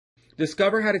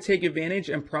Discover how to take advantage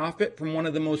and profit from one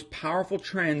of the most powerful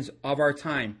trends of our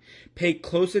time. Pay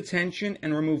close attention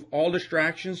and remove all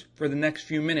distractions for the next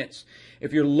few minutes.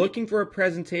 If you're looking for a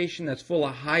presentation that's full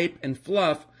of hype and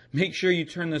fluff, make sure you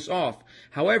turn this off.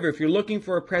 However, if you're looking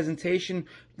for a presentation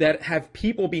that have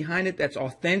people behind it that's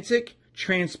authentic,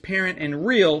 transparent, and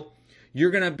real, you're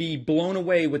going to be blown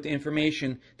away with the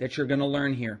information that you're going to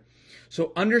learn here.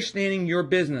 So understanding your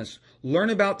business, learn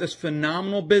about this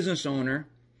phenomenal business owner,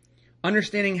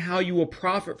 understanding how you will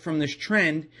profit from this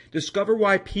trend, discover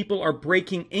why people are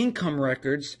breaking income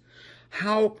records,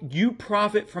 how you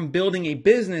profit from building a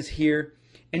business here,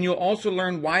 and you'll also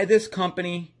learn why this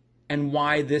company and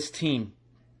why this team.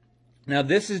 Now,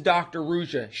 this is Dr.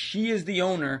 Ruja. She is the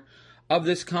owner of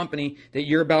this company that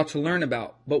you're about to learn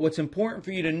about. But what's important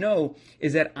for you to know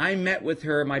is that I met with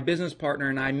her, my business partner,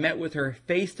 and I met with her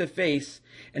face to face,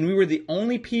 and we were the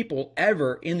only people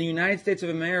ever in the United States of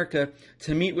America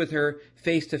to meet with her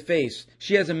face to face.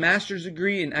 She has a master's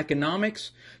degree in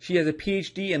economics. She has a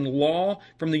PhD in law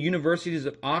from the universities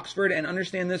of Oxford. And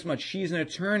understand this much, she's an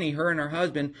attorney, her and her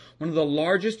husband, one of the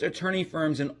largest attorney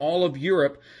firms in all of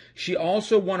Europe. She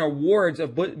also won awards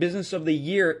of Business of the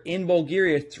Year in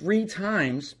Bulgaria 3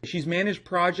 times. She's managed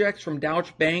projects from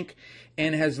Deutsche Bank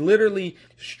and has literally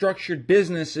structured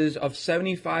businesses of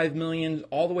 75 million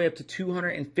all the way up to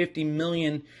 250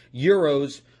 million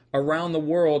euros around the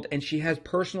world, and she has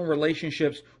personal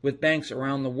relationships with banks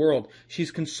around the world. She's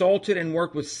consulted and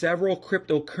worked with several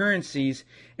cryptocurrencies,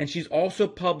 and she's also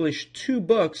published 2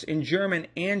 books in German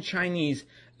and Chinese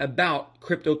about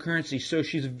cryptocurrency. So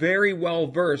she's very well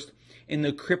versed in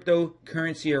the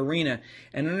cryptocurrency arena.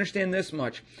 And understand this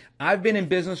much, I've been in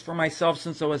business for myself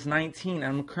since I was 19.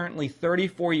 I'm currently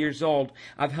 34 years old.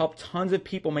 I've helped tons of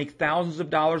people make thousands of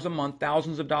dollars a month,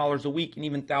 thousands of dollars a week, and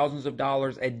even thousands of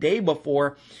dollars a day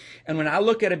before. And when I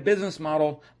look at a business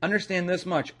model, understand this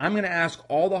much, I'm going to ask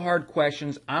all the hard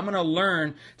questions. I'm going to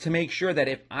learn to make sure that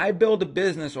if I build a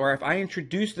business or if I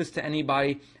introduce this to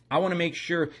anybody, I want to make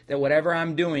sure that whatever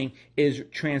I'm doing is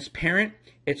transparent,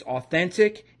 it's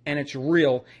authentic, and it's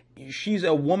real. She's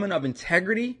a woman of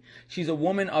integrity. She's a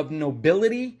woman of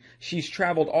nobility. She's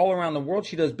traveled all around the world.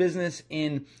 She does business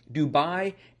in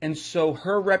Dubai. And so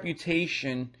her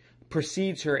reputation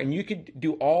precedes her. And you could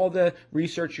do all the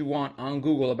research you want on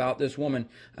Google about this woman.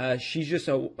 She's just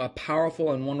a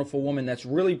powerful and wonderful woman that's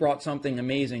really brought something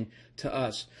amazing to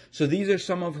us. So these are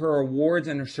some of her awards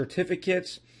and her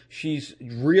certificates. She's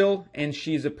real, and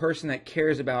she's a person that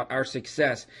cares about our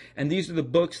success. And these are the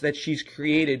books that she's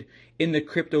created in the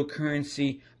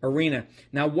cryptocurrency arena.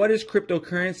 Now, what is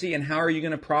cryptocurrency and how are you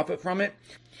going to profit from it?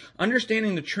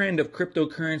 Understanding the trend of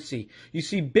cryptocurrency. You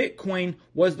see, Bitcoin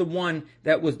was the one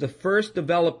that was the first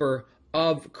developer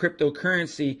of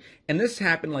cryptocurrency, and this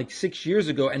happened like 6 years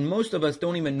ago, and most of us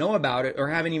don't even know about it or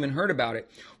haven't even heard about it.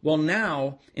 Well,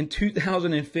 now, in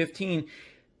 2015,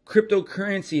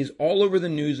 cryptocurrency is all over the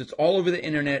news, it's all over the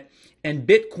internet, and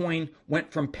Bitcoin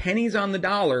went from pennies on the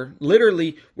dollar,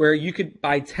 literally where you could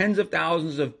buy tens of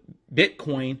thousands of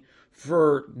Bitcoin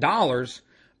for dollars,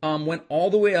 went all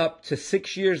the way up to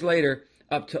 6 years later,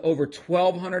 up to over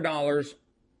 $1,200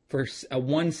 for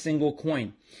one single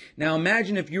coin. Now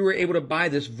imagine if you were able to buy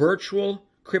this virtual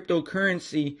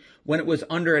cryptocurrency when it was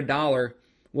under $1.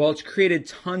 Well, it's created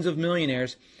tons of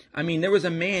millionaires. I mean, there was a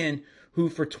man who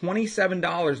for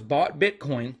 $27 bought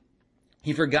Bitcoin.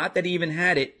 He forgot that he even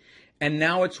had it, and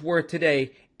now it's worth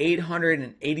today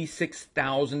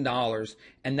 $886,000,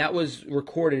 and that was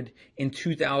recorded in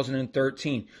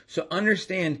 2013. So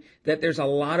understand that there's a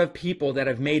lot of people that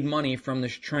have made money from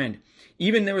this trend.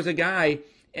 Even there was a guy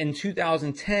in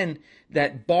 2010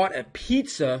 that bought a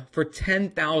pizza for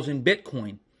 10,000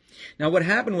 Bitcoin. Now, what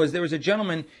happened was there was a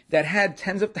gentleman that had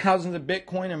tens of thousands of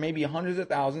Bitcoin or maybe hundreds of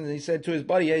thousands. And he said to his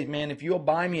buddy, hey, man, if you'll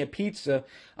buy me a pizza,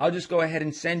 I'll just go ahead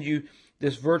and send you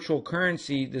this virtual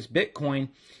currency, this Bitcoin,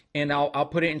 and I'll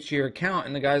put it into your account.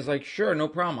 And the guy's like, sure, no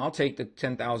problem. I'll take the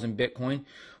 10,000 Bitcoin.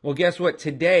 Well, guess what?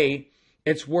 Today,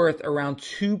 it's worth around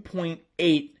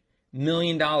 $2.8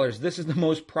 million. This is the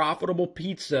most profitable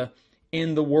pizza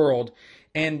in the world.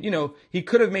 And, you know, he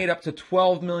could have made up to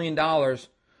 $12 million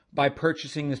by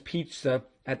purchasing this pizza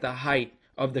at the height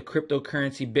of the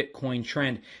cryptocurrency Bitcoin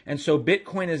trend. And so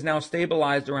Bitcoin is now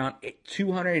stabilized around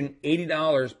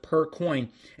 $280 per coin.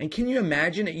 And can you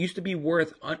imagine? It used to be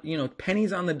worth,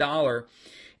 pennies on the dollar.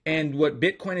 And what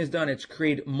Bitcoin has done, it's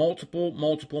created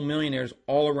multiple millionaires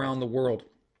all around the world.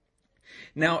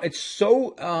 Now, it's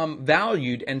so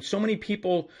valued, and so many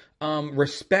people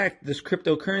respect this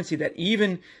cryptocurrency that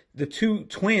even the 2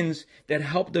 twins that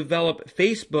helped develop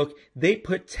Facebook, they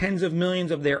put tens of millions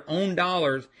of their own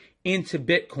dollars into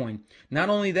Bitcoin. Not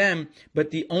only them,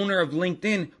 but the owner of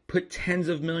LinkedIn put tens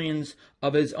of millions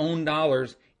of his own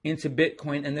dollars into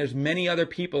Bitcoin, and there's many other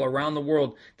people around the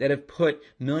world that have put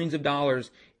millions of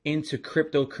dollars into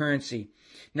cryptocurrency.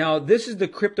 Now, this is the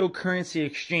cryptocurrency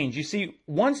exchange. You see,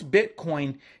 once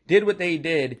Bitcoin did what they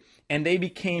did and they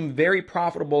became very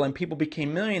profitable and people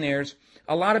became millionaires,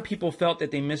 a lot of people felt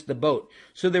that they missed the boat.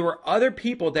 So there were other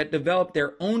people that developed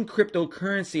their own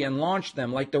cryptocurrency and launched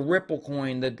them, like the Ripple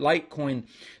coin, the Litecoin,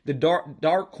 the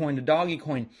Dark coin, the Doggy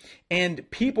coin. And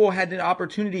people had the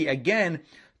opportunity again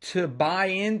to buy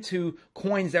into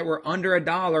coins that were under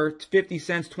 $1, 50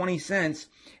 cents, 20 cents,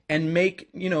 and make,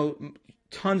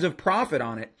 tons of profit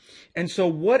on it. And so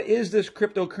what is this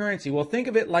cryptocurrency? Well, think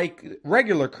of it like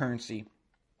regular currency.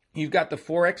 You've got the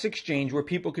Forex exchange where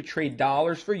people could trade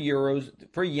dollars for euros,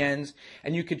 for yens,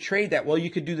 and you could trade that. Well, you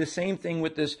could do the same thing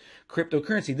with this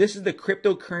cryptocurrency. This is the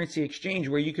cryptocurrency exchange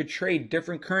where you could trade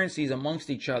different currencies amongst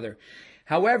each other.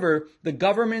 However, the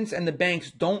governments and the banks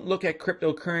don't look at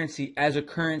cryptocurrency as a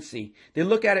currency. They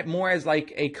look at it more as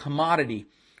like a commodity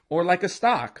or like a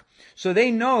stock. So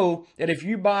they know that if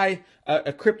you buy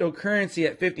a cryptocurrency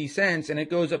at 50 cents and it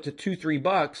goes up to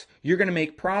 $2-3, you're going to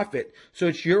make profit. So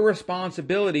it's your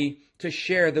responsibility to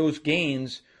share those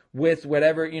gains with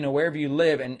whatever, wherever you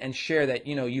live and share that,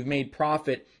 you've made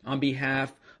profit on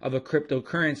behalf of a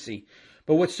cryptocurrency.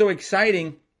 But what's so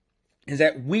exciting is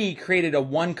that we created a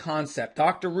one concept.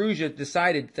 Dr. Ruja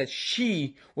decided that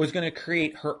she was going to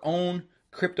create her own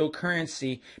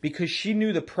cryptocurrency because she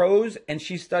knew the pros and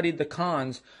she studied the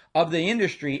cons of the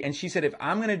industry, and she said, if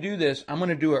I'm going to do this, I'm going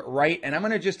to do it right, and I'm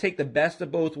going to just take the best of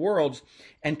both worlds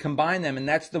and combine them. And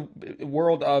that's the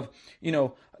world of,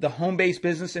 the home-based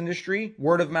business industry,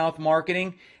 word-of-mouth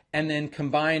marketing, and then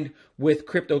combined with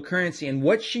cryptocurrency. And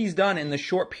what she's done in the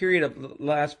short period of the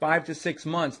last 5 to 6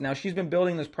 months, now she's been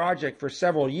building this project for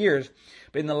several years,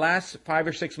 but in the last 5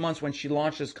 or 6 months when she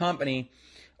launched this company,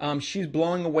 she's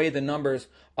blowing away the numbers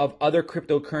of other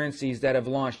cryptocurrencies that have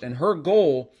launched. And her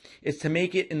goal is to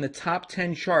make it in the top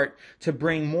 10 chart to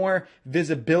bring more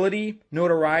visibility,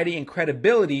 notoriety, and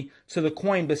credibility to the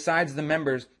coin besides the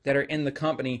members that are in the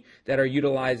company that are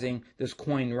utilizing this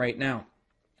coin right now.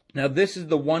 Now, this is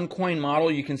the OneCoin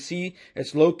model. You can see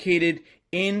it's located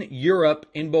in Europe,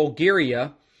 in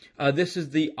Bulgaria. This is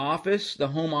the office, the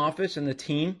home office, and the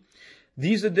team.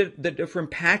 These are the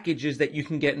different packages that you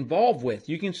can get involved with.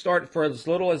 You can start for as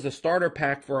little as the starter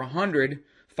pack for 100,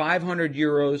 500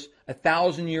 euros,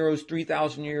 1,000 euros,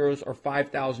 3,000 euros, or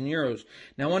 5,000 euros.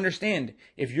 Now understand,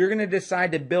 if you're going to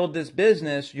decide to build this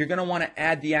business, you're going to want to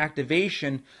add the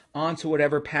activation onto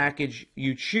whatever package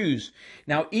you choose.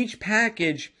 Now each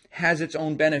package has its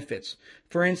own benefits.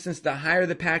 For instance, the higher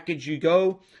the package you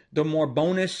go, the more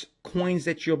bonus coins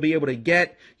that you'll be able to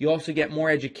get. You also get more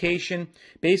education.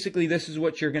 Basically, this is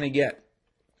what you're going to get.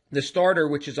 The starter,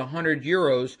 which is 100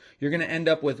 euros, you're going to end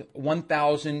up with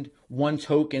 1,001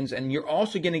 tokens, and you're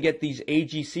also going to get these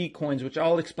AGC coins, which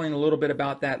I'll explain a little bit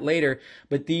about that later,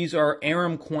 but these are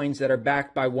Aram coins that are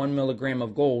backed by 1 milligram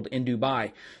of gold in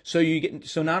Dubai.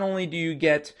 So not only do you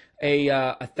get a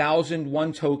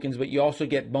 1,001 tokens, but you also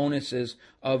get bonuses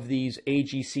of these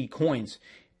AGC coins.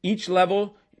 Each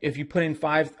level, if you put in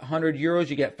 500 euros,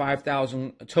 you get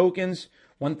 5,000 tokens,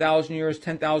 1,000 euros,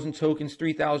 10,000 tokens,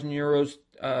 3,000 euros,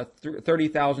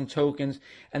 30,000 tokens.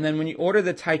 And then when you order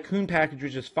the Tycoon package,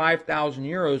 which is 5,000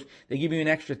 euros, they give you an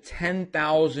extra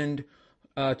 10,000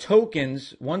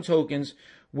 tokens,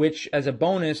 which as a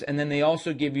bonus, and then they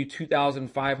also give you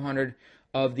 2,500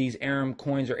 of these Aram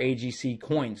coins or AGC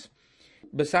coins.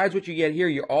 Besides what you get here,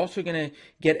 you're also going to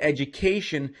get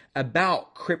education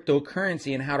about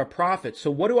cryptocurrency and how to profit.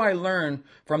 So what do I learn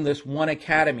from this one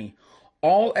academy?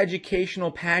 All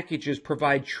educational packages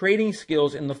provide trading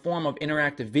skills in the form of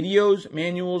interactive videos,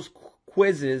 manuals,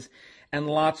 quizzes, and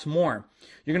lots more.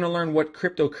 You're going to learn what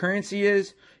cryptocurrency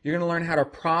is. You're going to learn how to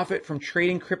profit from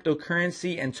trading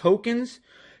cryptocurrency and tokens.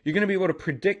 You're going to be able to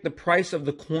predict the price of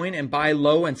the coin and buy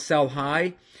low and sell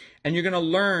high. And you're going to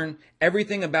learn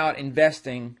everything about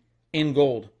investing in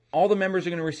gold. All the members are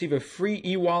going to receive a free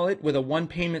e-wallet with a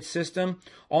one-payment system.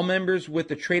 All members with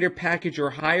the trader package or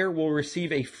higher will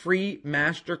receive a free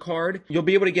MasterCard. You'll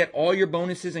be able to get all your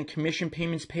bonuses and commission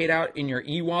payments paid out in your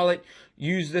e-wallet.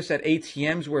 Use this at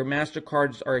ATMs where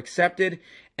MasterCards are accepted.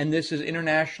 And this is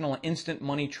international instant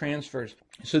money transfers.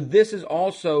 So this is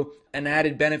also an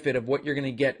added benefit of what you're going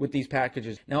to get with these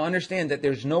packages. Now understand that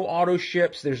there's no auto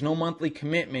ships, there's no monthly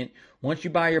commitment. Once you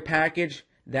buy your package,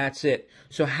 That's it.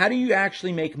 So how do you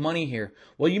actually make money here?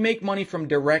 Well, you make money from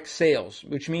direct sales,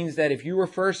 which means that if you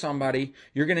refer somebody,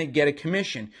 you're going to get a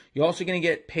commission. You're also going to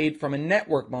get paid from a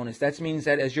network bonus. That means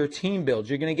that as your team builds,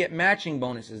 you're going to get matching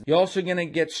bonuses. You're also going to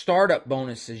get startup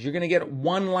bonuses. You're going to get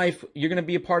you're going to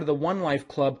be a part of the One Life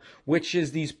Club, which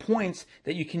is these points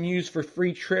that you can use for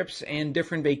free trips and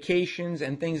different vacations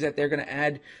and things that they're going to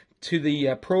add to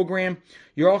the program.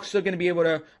 You're also going to be able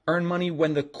to earn money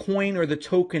when the coin or the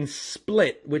token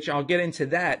split, which I'll get into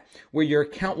that, where your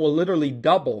account will literally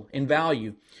double in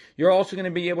value. You're also going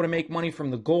to be able to make money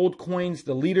from the gold coins,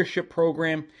 the leadership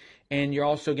program, and you're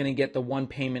also going to get the one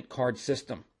payment card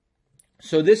system.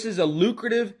 So this is a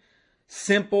lucrative,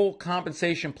 simple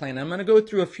compensation plan. I'm going to go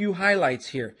through a few highlights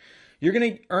here. You're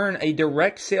going to earn a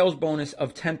direct sales bonus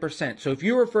of 10%. So if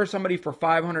you refer somebody for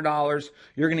 $500,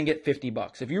 you're going to get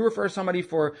 $50. If you refer somebody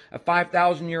for a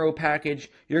 5,000 euro package,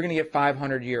 you're going to get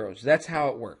 500 euros. That's how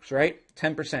it works, right?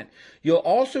 10%. You'll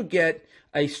also get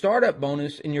a startup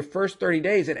bonus in your first 30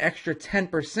 days, an extra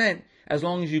 10% as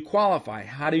long as you qualify.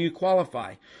 How do you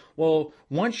qualify? Well,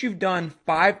 once you've done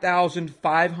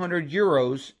 5,500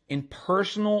 euros in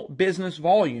personal business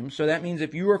volume, so that means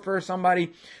if you refer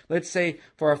somebody, let's say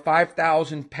for a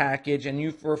 5,000 package and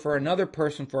you refer another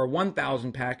person for a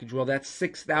 1,000 package, well, that's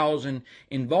 6,000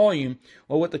 in volume.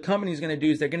 Well, what the company is going to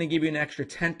do is they're going to give you an extra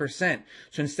 10%.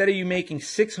 So instead of you making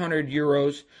 600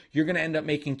 euros, you're going to end up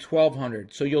making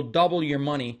 1,200. So you'll double your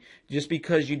money just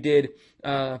because you did,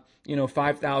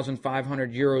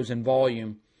 5,500 euros in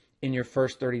volume in your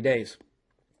first 30 days.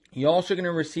 You're also going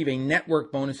to receive a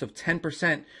network bonus of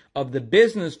 10% of the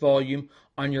business volume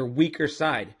on your weaker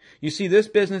side. You see, this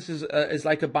business is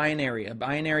like a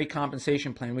binary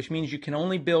compensation plan, which means you can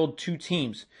only build 2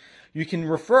 teams. You can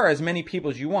refer as many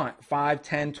people as you want, 5,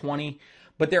 10, 20,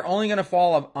 but they're only going to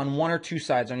fall on 1 or 2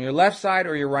 sides, on your left side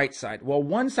or your right side. Well,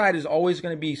 one side is always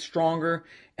going to be stronger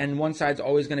and one side's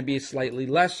always going to be slightly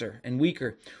lesser and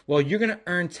weaker. Well, you're going to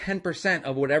earn 10%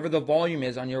 of whatever the volume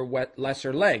is on your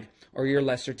lesser leg or your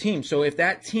lesser team. So if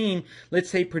that team, let's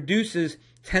say, produces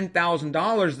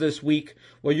 $10,000 this week,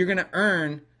 well, you're going to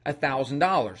earn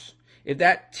 $1,000. If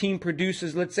that team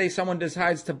produces, let's say someone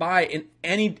decides to buy and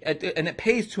it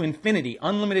pays to infinity,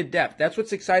 unlimited depth. That's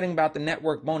what's exciting about the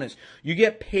network bonus. You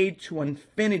get paid to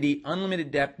infinity,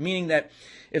 unlimited depth, meaning that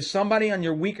if somebody on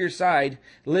your weaker side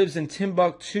lives in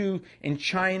Timbuktu, in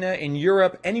China, in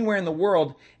Europe, anywhere in the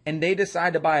world, and they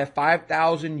decide to buy a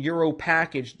 5,000 euro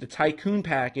package, the Tycoon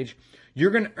package,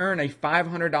 you're going to earn a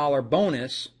 $500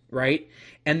 bonus, right?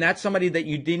 And that's somebody that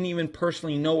you didn't even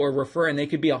personally know or refer, and they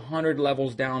could be 100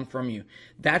 levels down from you.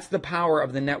 That's the power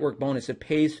of the network bonus. It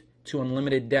pays to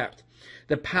unlimited depth.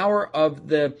 The power of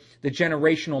the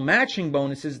generational matching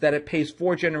bonus is that it pays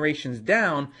 4 generations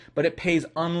down, but it pays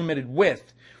unlimited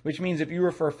width, which means if you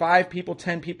refer 5 people,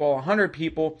 10 people, 100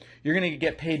 people, you're going to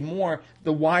get paid more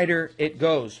the wider it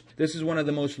goes. This is one of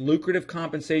the most lucrative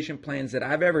compensation plans that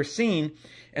I've ever seen.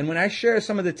 And when I share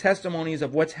some of the testimonies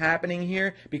of what's happening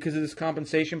here because of this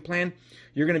compensation plan,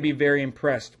 you're going to be very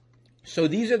impressed. So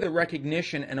these are the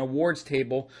recognition and awards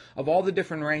table of all the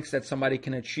different ranks that somebody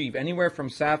can achieve. Anywhere from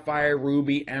Sapphire,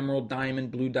 Ruby, Emerald, Diamond,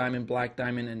 Blue Diamond, Black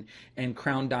Diamond, and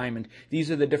Crown Diamond.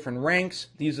 These are the different ranks.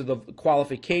 These are the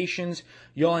qualifications.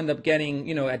 You'll end up getting,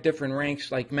 at different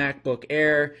ranks like MacBook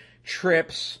Air,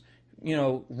 trips,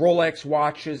 Rolex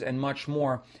watches, and much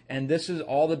more. And this is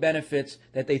all the benefits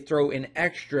that they throw in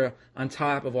extra on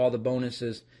top of all the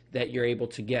bonuses that you're able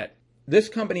to get. This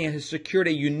company has secured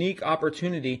a unique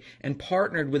opportunity and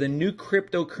partnered with a new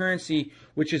cryptocurrency,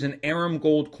 which is an Aram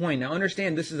gold coin. Now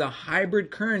understand, this is a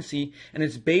hybrid currency and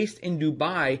it's based in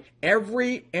Dubai.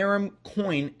 Every Aram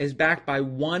coin is backed by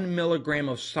 1 milligram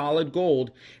of solid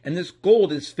gold, and this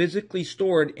gold is physically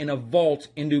stored in a vault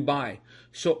in Dubai.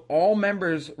 So all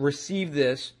members receive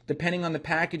this. Depending on the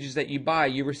packages that you buy,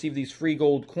 you receive these free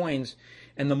gold coins,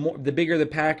 and the bigger the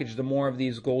package, the more of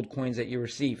these gold coins that you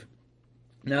receive.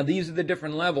 Now, these are the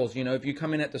different levels. If you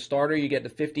come in at the starter, you get the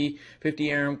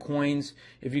 50 Aram coins.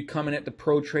 If you come in at the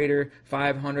Pro Trader,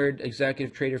 500,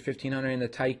 Executive Trader, 1,500, and the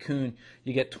Tycoon,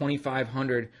 you get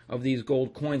 2,500 of these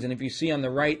gold coins. And if you see on the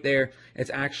right there,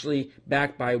 it's actually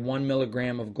backed by 1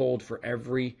 milligram of gold for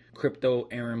every crypto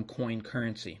Aram coin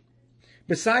currency.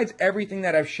 Besides everything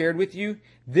that I've shared with you,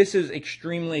 this is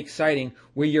extremely exciting,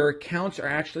 where your accounts are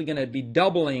actually going to be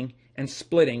doubling and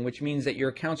splitting, which means that your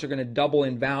accounts are going to double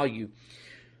in value.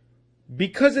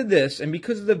 Because of this, and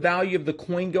because of the value of the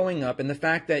coin going up, and the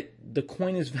fact that the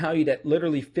coin is valued at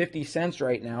literally 50 cents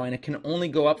right now, and it can only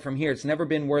go up from here, it's never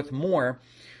been worth more.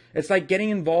 It's like getting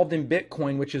involved in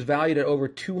Bitcoin, which is valued at over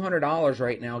 $200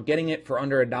 right now, getting it for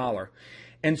under $1.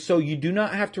 And so you do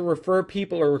not have to refer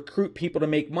people or recruit people to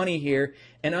make money here.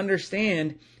 And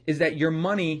understand is that your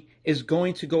money is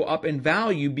going to go up in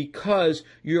value because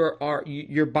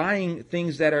you're buying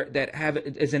things that have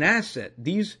as an asset.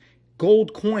 These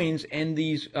gold coins and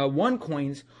these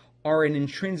OneCoins are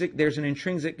there's an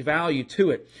intrinsic value to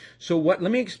it. So let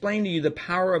me explain to you the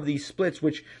power of these splits,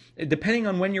 which depending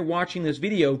on when you're watching this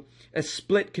video, a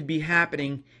split could be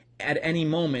happening at any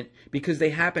moment because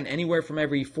they happen anywhere from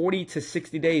every 40 to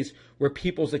 60 days where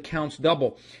people's accounts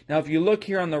double. Now, if you look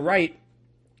here on the right,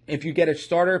 if you get a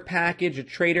starter package, a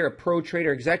trader, a pro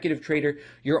trader, executive trader,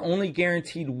 you're only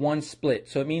guaranteed one split.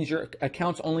 So it means your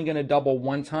account's only going to double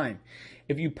one time.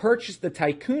 If you purchase the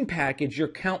Tycoon package, your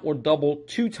account will double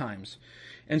 2 times.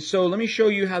 And so let me show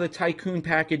you how the Tycoon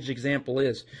package example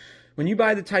is. When you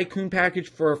buy the Tycoon package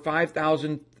for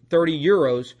 5,030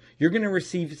 euros, you're going to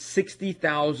receive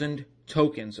 60,000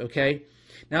 tokens, okay?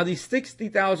 Now these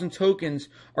 60,000 tokens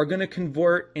are going to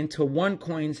convert into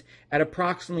OneCoins at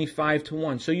approximately 5 to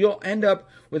 1. So you'll end up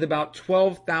with about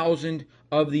 12,000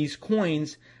 of these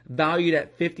coins valued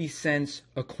at 50 cents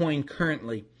a coin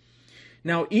currently.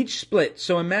 Now each split,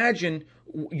 so imagine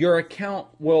your account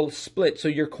will split. So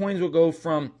your coins will go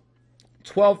from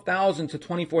 12,000 to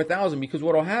 24,000 because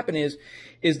what will happen is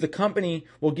the company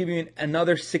will give you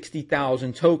another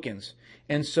 60,000 tokens.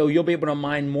 And so you'll be able to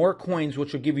mine more coins,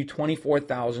 which will give you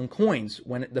 24,000 coins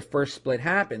when the first split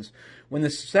happens. When the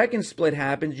second split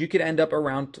happens, you could end up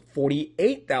around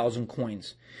 48,000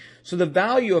 coins. So the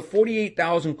value of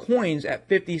 48,000 coins at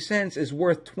 50 cents is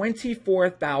worth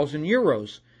 24,000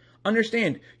 euros.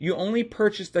 Understand, you only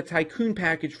purchased the Tycoon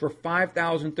package for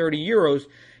 5,030 euros,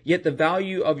 yet the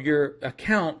value of your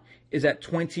account is at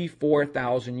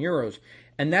 24,000 euros.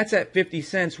 And that's at 50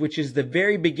 cents, which is the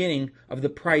very beginning of the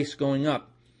price going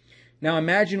up. Now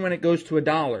imagine when it goes to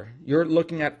 $1. You're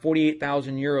looking at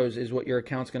 48,000 euros is what your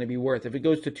account's going to be worth. If it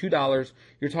goes to $2,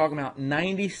 you're talking about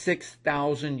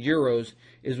 96,000 euros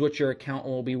is what your account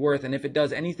will be worth. And if it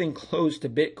does anything close to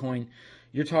Bitcoin,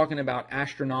 you're talking about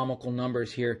astronomical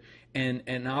numbers here and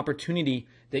an opportunity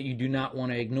that you do not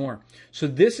want to ignore. So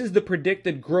this is the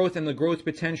predicted growth and the growth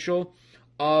potential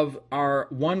of our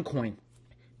OneCoin.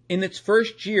 In its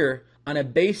first year, on a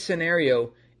base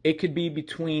scenario, it could be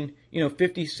between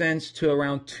 50 cents to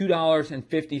around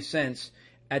 $2.50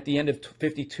 at the end of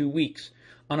 52 weeks.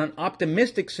 On an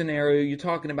optimistic scenario, you're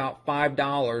talking about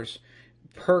 $5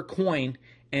 per coin,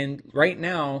 and right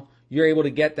now you're able to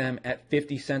get them at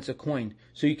 50 cents a coin.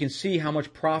 So you can see how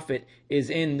much profit is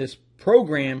in this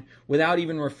program without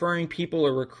even referring people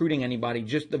or recruiting anybody,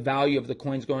 just the value of the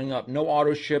coins going up. No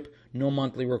auto ship, no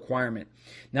monthly requirement.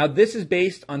 Now this is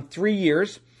based on 3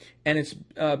 years, and it's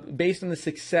based on the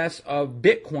success of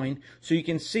Bitcoin. So you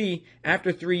can see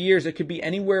after 3 years, it could be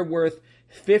anywhere worth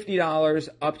 $50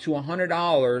 up to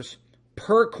 $100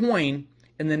 per coin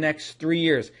in the next 3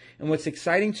 years. And what's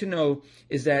exciting to know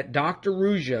is that Dr.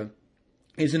 Ruja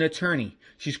is an attorney.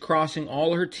 She's crossing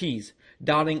all her T's,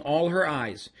 dotting all her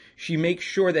I's. She makes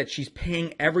sure that she's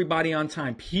paying everybody on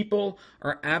time. People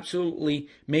are absolutely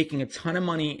making a ton of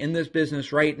money in this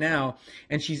business right now,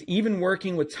 and she's even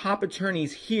working with top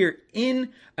attorneys here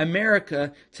in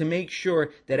America to make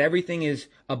sure that everything is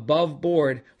above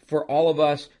board for all of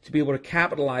us to be able to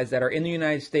capitalize that are in the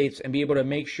United States and be able to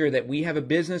make sure that we have a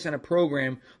business and a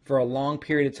program for a long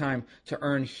period of time to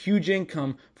earn huge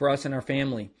income for us and our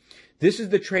family. This is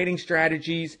the trading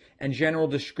strategies and general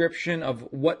description of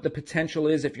what the potential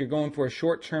is if you're going for a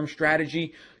short-term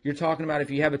strategy. You're talking about if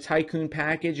you have a Tycoon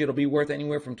package, it'll be worth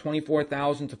anywhere from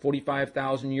 24,000 to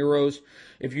 45,000 euros.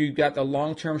 If you've got the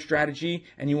long-term strategy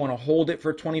and you want to hold it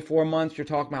for 24 months, you're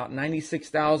talking about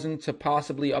 96,000 to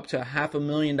possibly up to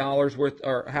 $500,000 worth,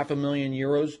 or 500,000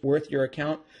 euros worth your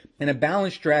account. And a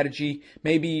balanced strategy,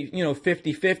 maybe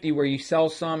 50-50, where you sell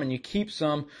some and you keep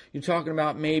some. You're talking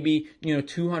about maybe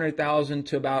 200,000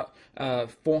 to about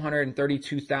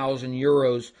 432,000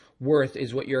 euros worth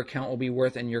is what your account will be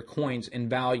worth and your coins in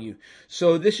value.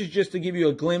 So this is just to give you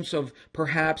a glimpse of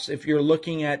perhaps if you're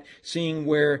looking at seeing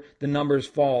where the numbers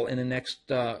fall in the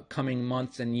next coming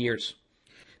months and years.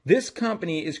 This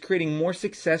company is creating more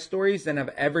success stories than I've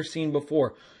ever seen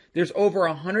before. There's over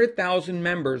 100,000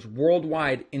 members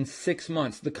worldwide in 6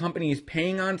 months. The company is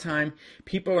paying on time.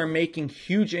 People are making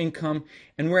huge income,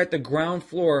 and we're at the ground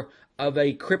floor of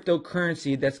a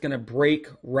cryptocurrency that's going to break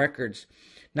records.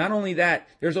 Not only that,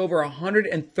 there's over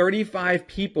 135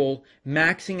 people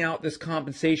maxing out this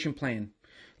compensation plan.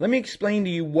 Let me explain to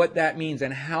you what that means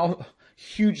and how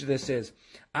huge this is.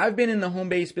 I've been in the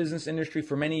home-based business industry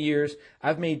for many years.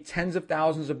 I've made tens of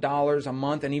thousands of dollars a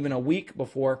month and even a week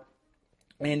before,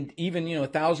 and even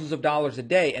thousands of dollars a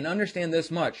day. And understand this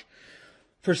much: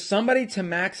 For somebody to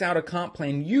max out a comp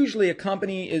plan, usually a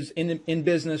company is in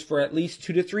business for at least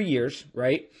 2 to 3 years,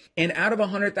 right? And out of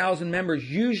 100,000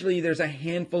 members, usually there's a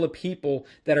handful of people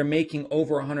that are making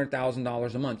over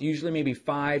 $100,000 a month. Usually maybe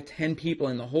 5, 10 people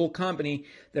in the whole company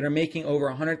that are making over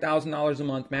 $100,000 a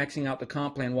month, maxing out the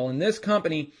comp plan. Well, in this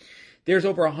company, there's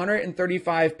over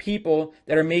 135 people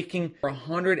that are making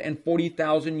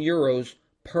 140,000 euros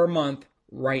per month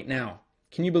right now.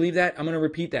 Can you believe that? I'm going to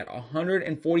repeat that.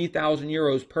 140,000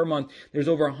 euros per month. There's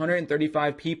over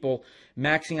 135 people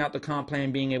maxing out the comp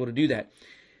plan, being able to do that.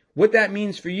 What that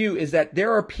means for you is that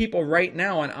there are people right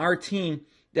now on our team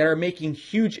that are making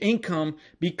huge income,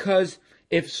 because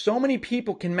if so many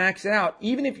people can max it out,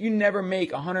 even if you never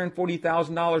make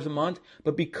 $140,000 a month,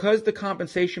 but because the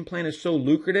compensation plan is so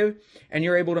lucrative and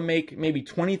you're able to make maybe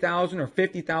 $20,000 or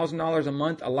 $50,000 a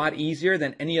month a lot easier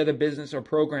than any other business or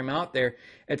program out there,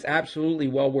 it's absolutely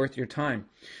well worth your time.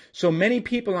 So many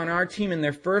people on our team in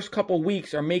their first couple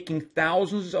weeks are making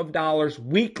thousands of dollars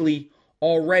weekly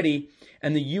already,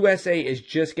 and the USA is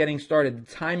just getting started.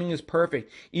 The timing is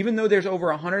perfect. Even though there's over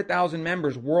 100,000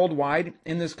 members worldwide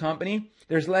in this company,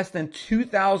 there's less than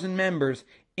 2,000 members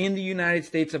in the United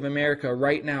States of America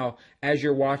right now as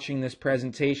you're watching this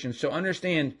presentation. So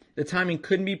understand, the timing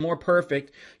couldn't be more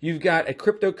perfect. You've got a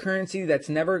cryptocurrency that's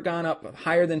never gone up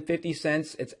higher than 50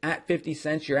 cents. It's at 50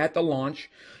 cents. You're at the launch.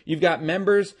 You've got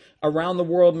members around the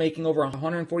world making over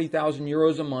 140,000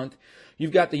 euros a month.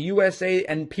 You've got the USA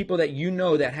and people that you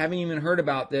know that haven't even heard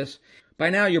about this. By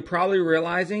now, you're probably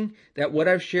realizing that what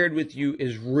I've shared with you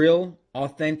is real,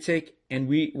 authentic, and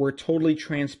we're totally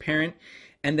transparent,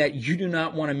 and that you do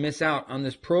not want to miss out on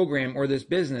this program or this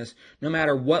business, no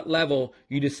matter what level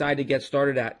you decide to get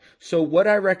started at. So what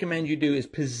I recommend you do is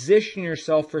position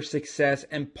yourself for success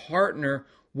and partner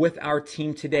with our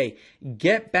team today.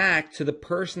 Get back to the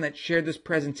person that shared this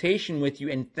presentation with you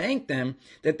and thank them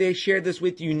that they shared this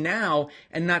with you now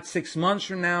and not 6 months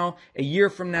from now, a year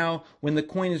from now, when the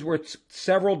coin is worth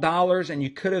several dollars and you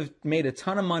could have made a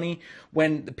ton of money,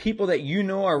 when the people that you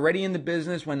know are already in the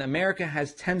business, when America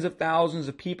has tens of thousands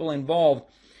of people involved.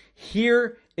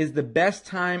 Here is the best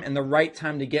time and the right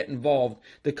time to get involved.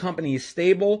 The company is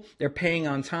stable. They're paying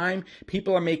on time.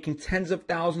 People are making tens of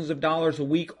thousands of dollars a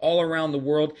week all around the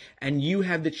world, and you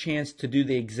have the chance to do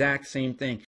the exact same thing.